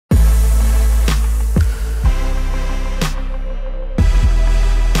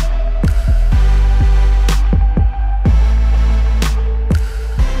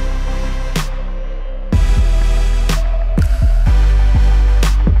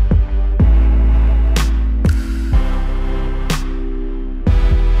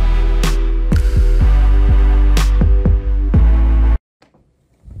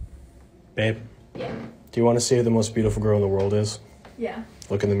you want to see who the most beautiful girl in the world is? Yeah.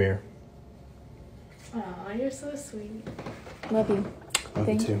 Look in the mirror. Aw, you're so sweet. Love you. Love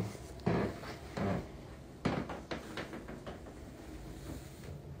you too.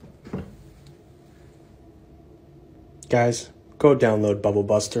 Guys, go download Bubble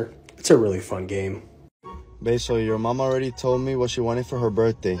Buster. It's a really fun game. Babe, so your mom already told me what she wanted for her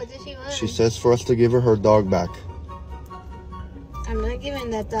birthday. What did she want? She says for us to give her dog back. I'm not giving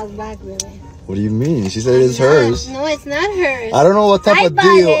that dog back, really. What do you mean? She said it's hers. No, it's not hers. I don't know what type of bought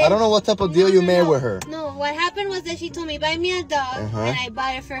deal. it. I don't know what type of deal you made with her. No, what happened was that she told me, buy me a dog, and I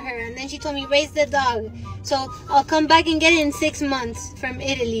bought it for her. And then she told me, raise the dog. So I'll come back and get it in 6 months from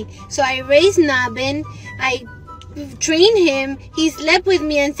Italy. So I raised Nabin. I trained him. He slept with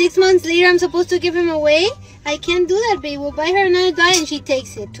me. And 6 months later, I'm supposed to give him away? I can't do that, babe. We'll buy her another dog and she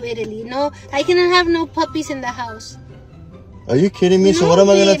takes it to Italy. No, I cannot have no puppies in the house. Are you kidding me? No, so what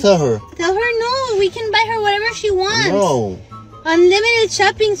am I going babe. to tell her? Tell her no. We can buy her whatever she wants. No. Unlimited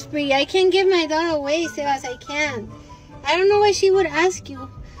shopping spree. I can't give my dog away, Sebas. I can't. I don't know why she would ask you.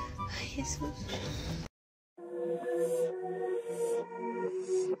 Ay, Jesus.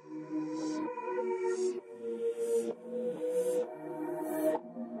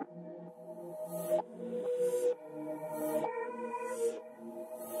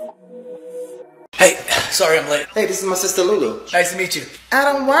 Hey, sorry I'm late. Hey, this is my sister Lulu. Nice to meet you.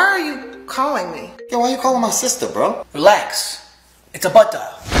 Adam, why are you calling me? Yo, why are you calling my sister, bro? Relax. It's a butt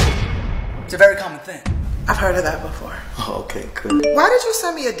dial. It's a very common thing. I've heard of that before. Oh, okay, good. Why did you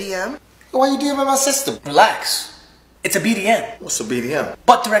send me a DM? Why you DMing my sister? Relax. It's a BDM. What's a BDM?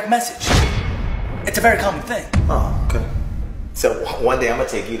 Butt direct message. It's a very common thing. Oh, okay. So one day I'm gonna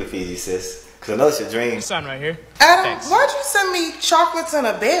take you to Fiji, sis. Cause I know it's your dream. Son right here. Adam, Thanks. why'd you send me chocolates and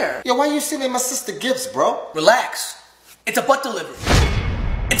a bear? Yo, why you sending my sister gifts, bro? Relax. It's a butt delivery.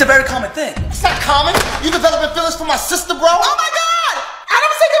 It's a very common thing. It's not common. You developing feelings for my sister, bro? Oh my God!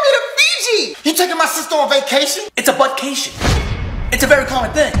 Adam's taking me to Fiji! You taking my sister on vacation? It's a buttcation. It's a very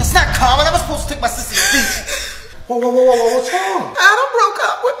common thing. It's not common. I'm supposed to take my sister to Fiji. Whoa, what's wrong? Adam broke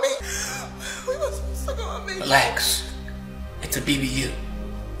up with me. We were supposed to go on vacation. Relax. It's a BBU.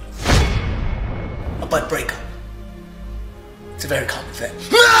 A butt breakup. It's a very common thing. Hey,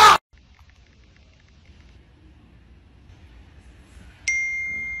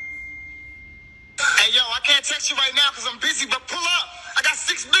 yo, I can't text you right now because I'm busy, but pull up. I got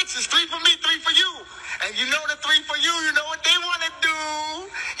 6 bitches, 3 for me, 3 for you. And you know the 3 for you, you know what they want to do.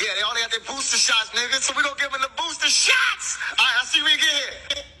 Yeah, they only got their booster shots, nigga, so we don't give them the booster shots. All right, I'll see you when you get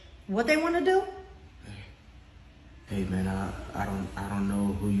here. What they want to do? Hey, man, I don't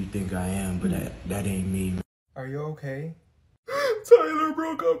know who you think I am, but that ain't me. Are you okay? Tyler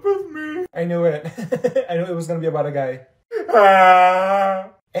broke up with me. I knew it. I knew it was gonna be about a guy.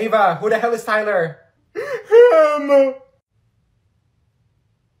 Ava, who the hell is Tyler? Him.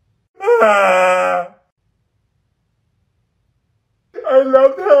 I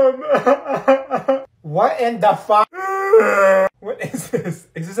love him. What in the fuck? What is this?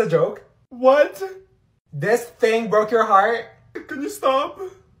 Is this a joke? What? This thing broke your heart? Can you stop?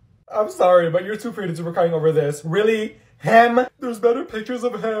 I'm sorry, but you're too pretty to be crying over this. Really? Him? There's better pictures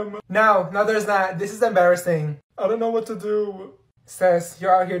of him. No, there's not. This is embarrassing. I don't know what to do. Sis,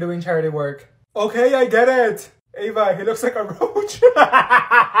 you're out here doing charity work. Okay, I get it. Ava, he looks like a roach. Can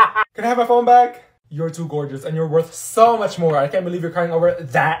I have my phone back? You're too gorgeous and you're worth so much more. I can't believe you're crying over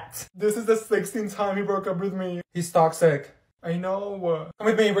that. This is the 16th time he broke up with me. He's toxic. I know. Come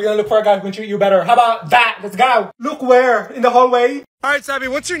with me. We're gonna look for a guy who can treat you better. How about that? Let's go. Look where? In the hallway? Alright, Sabby,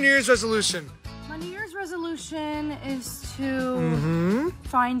 what's your New Year's resolution? My New Year's resolution is to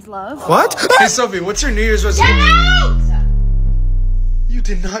find love. What? Hey, Sophie, what's your New Year's resolution? Get out! You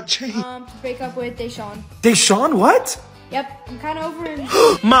did not change. To break up with Deshaun. Deshaun, what? Yep, I'm kind of over him.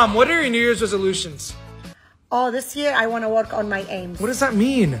 Mom, what are your New Year's resolutions? Oh, this year I want to work on my aims. What does that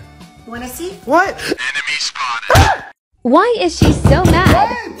mean? You want to see? What? Enemy spotted. Why is she so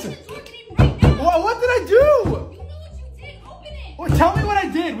mad? What did I do? You know what you did. Open it. Well, tell me what I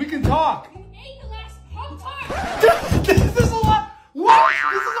did. We can talk. You ate the last Pop-Tart. This is a lot. What?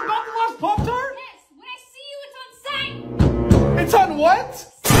 This is about the last Pop-Tart? Yes, when I see you, it's on site. It's on what?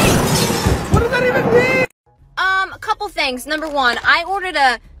 What does that even mean? A couple things. Number one, I ordered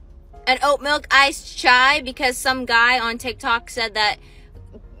an oat milk iced chai because some guy on TikTok said that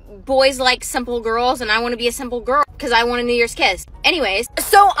boys like simple girls and I want to be a simple girl because I want a New Year's kiss. Anyways,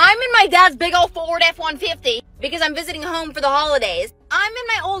 so I'm in my dad's big old Ford F-150 because I'm visiting home for the holidays. I'm in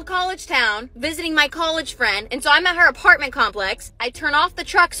my old college town visiting my college friend, and so I'm at her apartment complex. I turn off the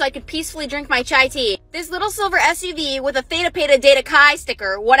truck so I could peacefully drink my chai tea. This little silver SUV with a Theta Peta Data Chi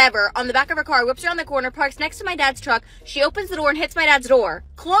sticker, whatever, on the back of her car whips around the corner, parks next to my dad's truck. She opens the door and hits my dad's door,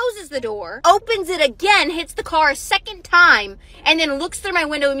 closes the door, opens it again, hits the car a second time, and then looks through my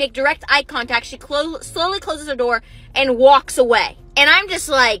window and make direct eye contact. She slowly closes her door and walks away. And I'm just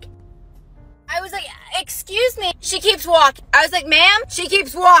like, I was like, excuse me. She keeps walking. I was like, ma'am, she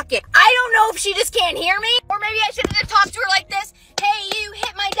keeps walking. I don't know if she just can't hear me, or maybe I should have just talked to her like this. Hey, you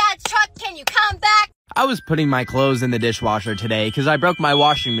hit my dad's truck. Can you come back? I was putting my clothes in the dishwasher today because I broke my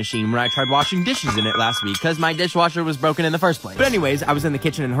washing machine when I tried washing dishes in it last week because my dishwasher was broken in the first place. But anyways, I was in the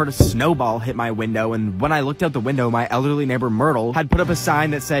kitchen and heard a snowball hit my window, and when I looked out the window, my elderly neighbor Myrtle had put up a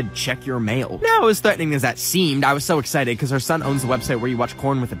sign that said, check your mail. Now, as threatening as that seemed, I was so excited because her son owns the website where you watch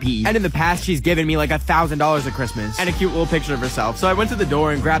Corn with a P, and in the past, she's given me like $1,000 at Christmas and a cute little picture of herself. So I went to the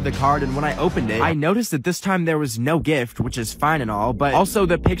door and grabbed the card, and when I opened it, I noticed that this time there was no gift, which is fine and all, but also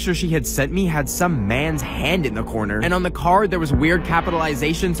the picture she had sent me had some man's hand in the corner, and on the card there was weird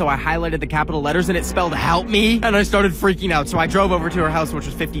capitalization, so I highlighted the capital letters and it spelled help me, and I started freaking out. So I drove over to her house, which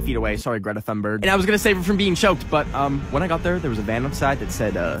was 50 feet away. Sorry, Greta Thunberg. And I was gonna save her from being choked, but when I got there was a van outside that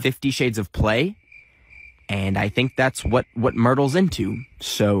said 50 Shades of Play, and I think that's what Myrtle's into.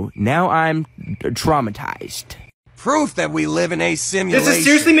 So now I'm traumatized. Proof that we live in a simulation. This is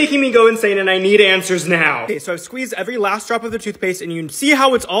seriously making me go insane, and I need answers now. Okay, so I've squeezed every last drop of the toothpaste, and you can see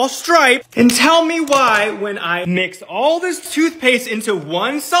how it's all striped. And tell me why, when I mix all this toothpaste into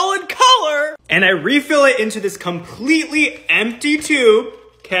one solid color, and I refill it into this completely empty tube,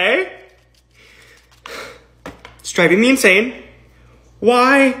 okay? It's driving me insane.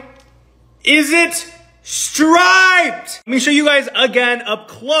 Why is it striped? Let me show you guys again up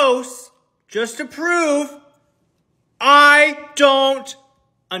close, just to prove I don't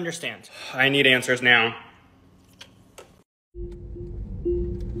understand. I need answers now.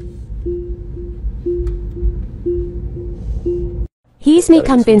 Here's me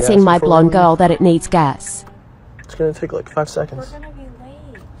convincing my blonde girl that it needs gas. It's gonna take like 5 seconds. We're gonna be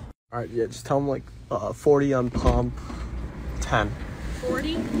late. Alright, yeah, just tell them like 40 on pump 10.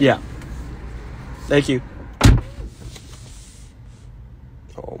 40? Yeah. Thank you.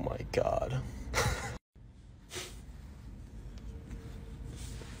 Oh my god.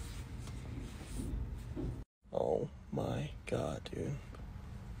 Oh my god, dude.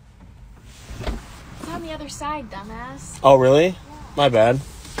 It's on the other side, dumbass. Oh, really? Yeah. My bad.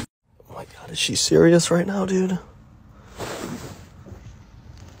 Oh my god, is she serious right now, dude?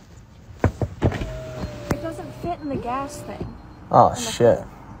 It doesn't fit in the gas thing. Oh, shit.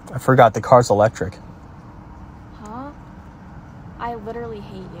 I forgot the car's electric. Huh? I literally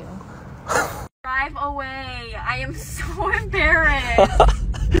hate you. Drive away. I am so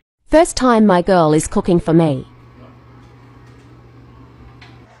embarrassed. First time my girl is cooking for me.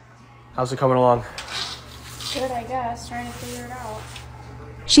 How's it coming along? Good, I guess. Trying to figure it out.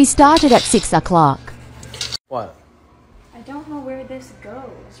 She started at 6 o'clock. What? I don't know where this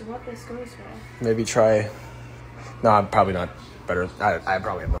goes or what this goes with. Maybe try... No, I'm probably not better. I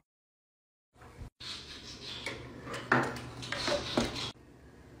probably am not.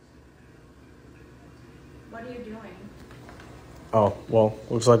 What are you doing? Oh, well,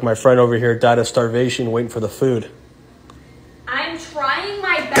 looks like my friend over here died of starvation waiting for the food. I'm trying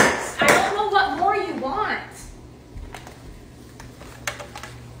my best. I don't know what more you want.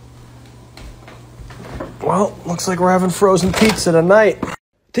 Well, looks like we're having frozen pizza tonight.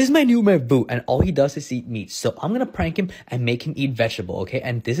 This is my new boo, and all he does is eat meat. So I'm gonna prank him and make him eat vegetable, okay?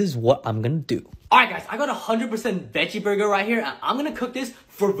 And this is what I'm gonna do. Alright guys, I got a 100% veggie burger right here, and I'm gonna cook this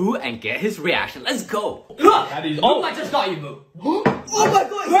for Boo and get his reaction. Let's go! Oh, I just got you, Boo! Oh my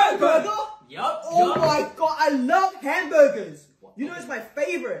god, burger? Yup. Oh my god, I love hamburgers! You know it's my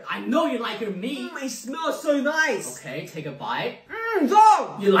favorite. I know you like your meat. It smells so nice. Okay, take a bite.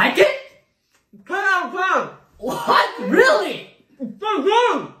 Dog! You like it? Come. What? Really?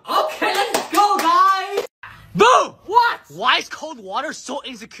 Okay, let's go, guys! Boo! What? Why is cold water so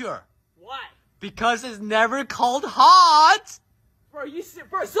insecure? Why? Because it's never cold hot! Bro,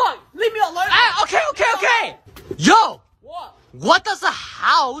 son, leave me alone! Okay! Yo! What? What does a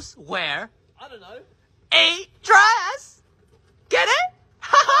house wear? I don't know. A dress! Get it?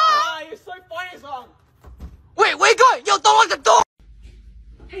 Haha! You're so funny, son! Wait, where you going? Yo, don't lock the door!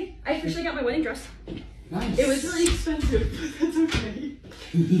 Hey, I officially got my wedding dress. Nice. It was really expensive, but that's okay.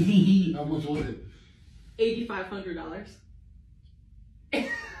 How much was it? $8,500.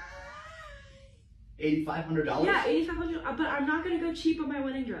 $8,500? Yeah, $8,500. But I'm not gonna go cheap on my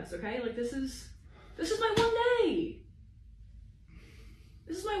wedding dress, okay? Like this is my one day.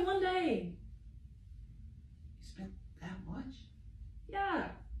 This is my one day. You spent that much? Yeah.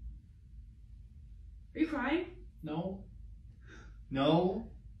 Are you crying? No. No.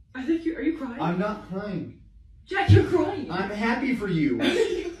 I think are you crying? I'm not crying. Jack, you're crying. I'm happy for you.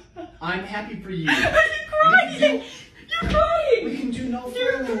 I'm happy for you. Are you crying? You're crying. We can do no food.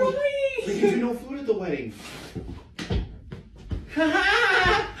 You're crying. We can do no food at the wedding.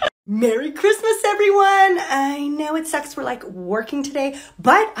 Merry Christmas, everyone! I know it sucks we're like working today,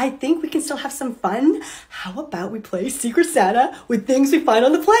 but I think we can still have some fun. How about we play Secret Santa with things we find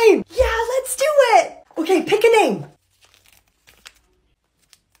on the plane? Yeah, let's do it! Okay, pick a name.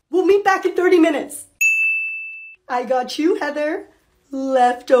 We'll meet back in 30 minutes. I got you, Heather.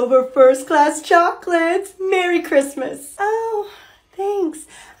 Leftover first class chocolates. Merry Christmas. Oh, thanks.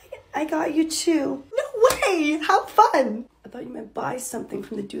 I got you too. No way! How fun! I thought you meant buy something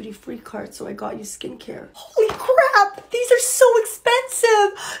from the duty-free cart, so I got you skincare. Holy crap! These are so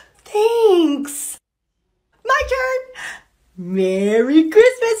expensive! Thanks! My turn! Merry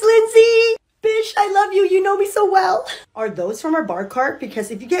Christmas, Lindsay! Bish, I love you. You know me so well. Are those from our bar cart? Because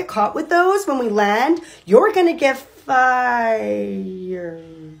if you get caught with those when we land, you're gonna get fired.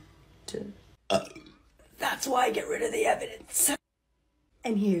 That's why I get rid of the evidence.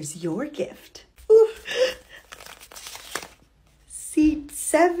 And here's your gift. Oof. Seat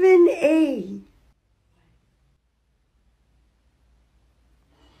 7A.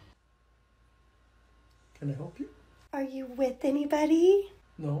 Can I help you? Are you with anybody?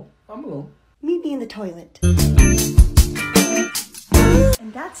 No, I'm alone. Meet me in the toilet.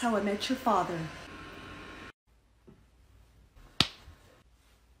 And that's how I met your father.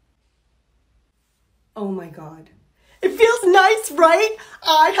 Oh my God. It feels nice, right?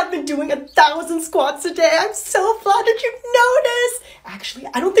 I have been doing 1,000 squats a day. I'm so flattered you noticed. Actually,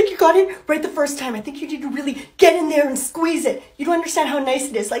 I don't think you got it right the first time. I think you need to really get in there and squeeze it. You don't understand how nice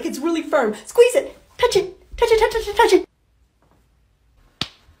it is. Like, it's really firm. Squeeze it. Touch it. Touch it, touch it, touch it.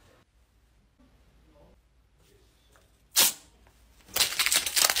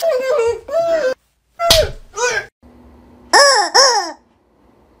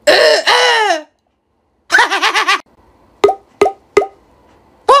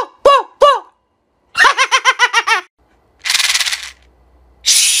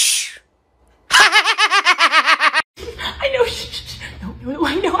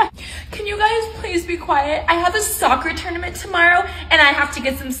 Quiet. I have a soccer tournament tomorrow and I have to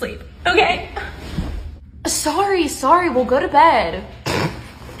get some sleep. Okay? Sorry. We'll go to bed.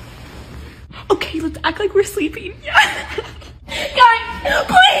 Okay, let's act like we're sleeping. Guys,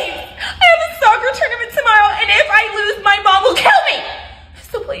 please! I have a soccer tournament tomorrow and if I lose, my mom will kill me!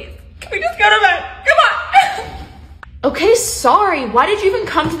 So please, can we just go to bed? Come on! Okay, sorry. Why did you even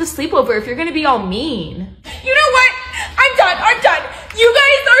come to the sleepover if you're gonna be all mean? You know what? I'm done. You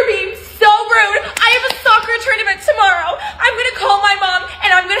guys are being so rude. I have a soccer tournament tomorrow. I'm gonna call my mom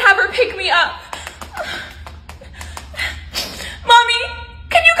and I'm gonna have her pick me up. Mommy,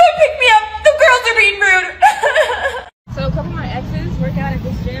 can you come pick me up? The girls are being rude. So a couple of my exes work out at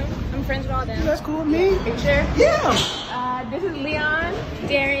this gym. I'm friends with all them. That's cool with me. Are you sure? Yeah. This is Leon,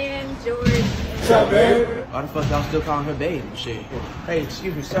 Darian, George. What's up, babe? Why the fuck y'all still calling her babe and shit? Hey,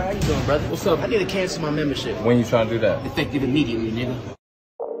 excuse me, sir. How you doing, brother? What's up? I need to cancel my membership. When you trying to do that? Effective immediately, nigga.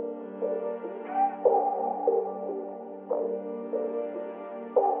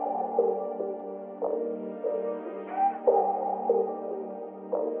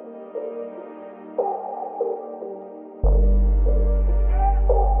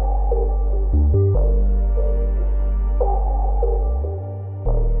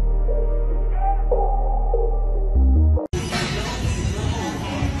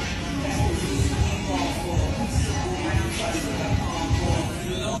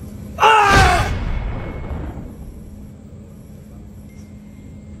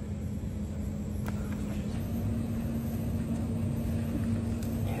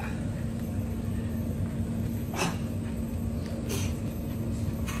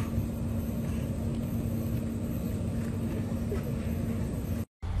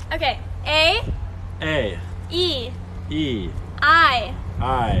 Okay, A. E. I.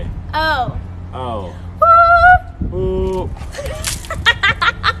 O. Ooh.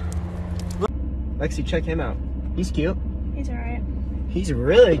 Lexi, check him out. He's cute. He's alright. He's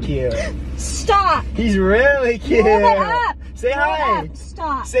really cute. Stop! He's really cute. Move it up! Say hi.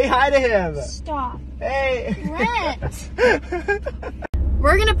 Stop. Say hi to him. Stop. Hey. Brent!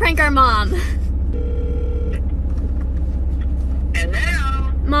 We're gonna prank our mom.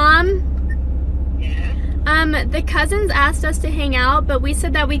 Hello? Mom? Yeah? The cousins asked us to hang out, but we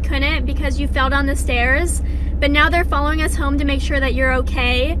said that we couldn't because you fell down the stairs. but now they're following us home to make sure that you're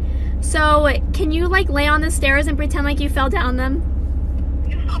okay. So can you like lay on the stairs and pretend like you fell down them?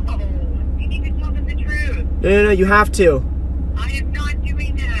 No, you need to tell them the truth. No, you have to. I am not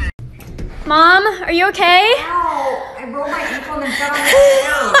doing that. Mom, are you okay? Ow! I rolled my ankle and then fell on the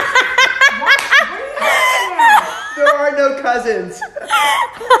stairs. What are you doing? There are no cousins.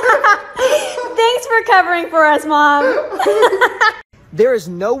 Thanks for covering for us, Mom. There is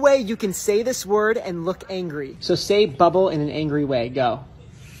no way you can say this word and look angry. So say bubble in an angry way. Go.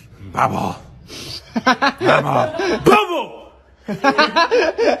 Bubble. Bubble.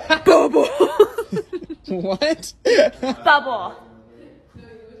 Bubble. What? Bubble.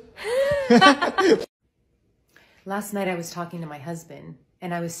 Last night I was talking to my husband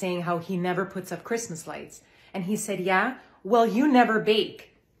and I was saying how he never puts up Christmas lights. And he said, yeah, well, you never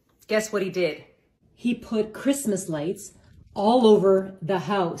bake. Guess what he did? He put Christmas lights all over the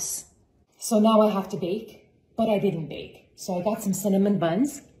house. So now I have to bake, but I didn't bake. So I got some cinnamon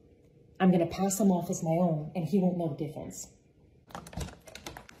buns. I'm gonna pass them off as my own and he won't know the difference.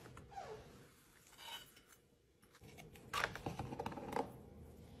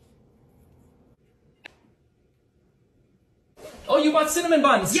 Oh, you bought cinnamon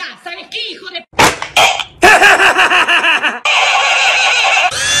buns! Yeah, ¿sabes qué, hijo de...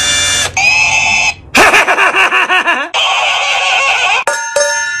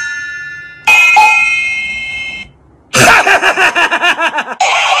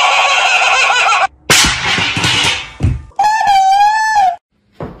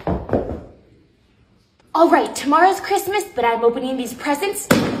 Alright, tomorrow's Christmas, but I'm opening these presents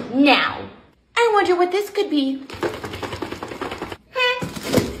now. I wonder what this could be.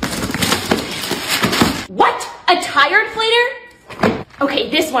 What? A tire inflator? Okay,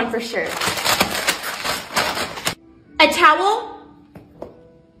 this one for sure. A towel?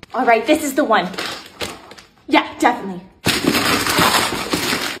 Alright, this is the one. Yeah, definitely.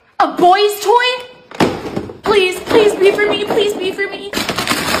 A boy's toy? Please, please be for me, please be for me.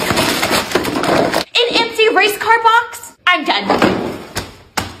 An empty race car box? I'm done.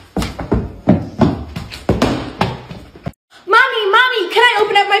 Mommy, can I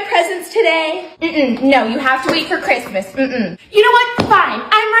open up my presents today? No, you have to wait for Christmas. You know what? Fine.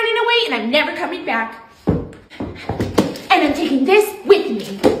 I'm running away and I'm never coming back. And I'm taking this with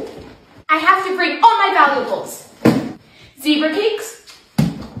me. I have to bring all my valuables. Zebra cakes.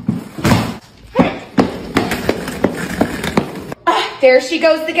 There she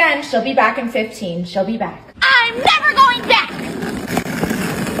goes again. She'll be back in 15. She'll be back. I'm never going back!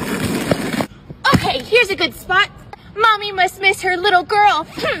 Okay, here's a good spot. Mommy must miss her little girl.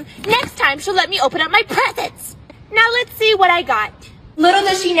 Next time she'll let me open up my presents. Now let's see what I got. Little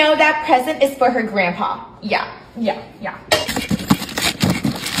does she know that present is for her grandpa. Yeah.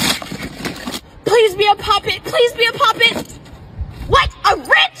 Please be a puppet. Please be a puppet. What? A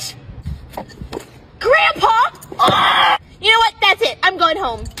rich grandpa? Ugh! You know what? That's it. I'm going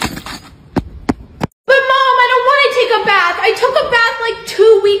home. But Mom, I don't want to take a bath. I took a bath like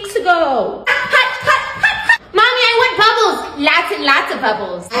 2 weeks ago. Mommy, I want bubbles. Lots and lots of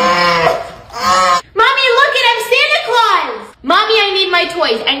bubbles. Mommy, look it. I'm Santa Claus. Mommy, I need my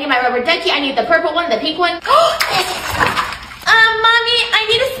toys. I need my rubber ducky. I need the purple one, the pink one. Mommy, I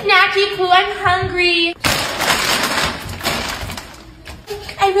need a snacky poo. I'm hungry.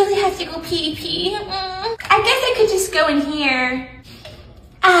 I really have to go pee. I guess I could just go in here.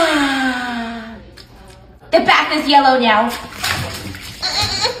 The bath is yellow now.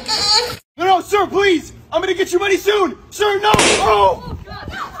 No, sir, please! I'm gonna get you money soon! Sir, no! Oh!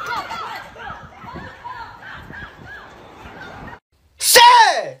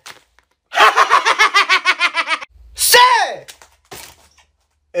 Say! Say!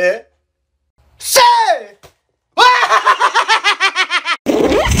 Say!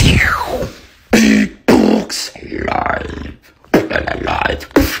 Big books live.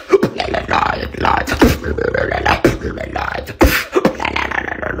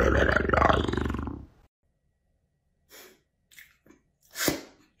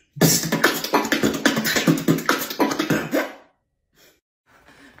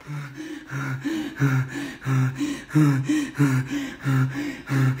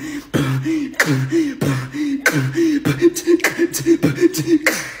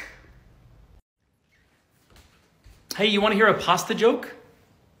 Hey, you want to hear a pasta joke?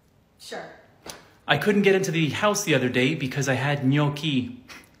 Sure. I couldn't get into the house the other day because I had gnocchi.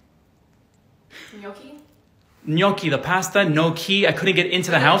 Gnocchi? Gnocchi, the pasta, no key. I couldn't get into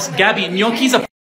the house. Gabby, gnocchi's a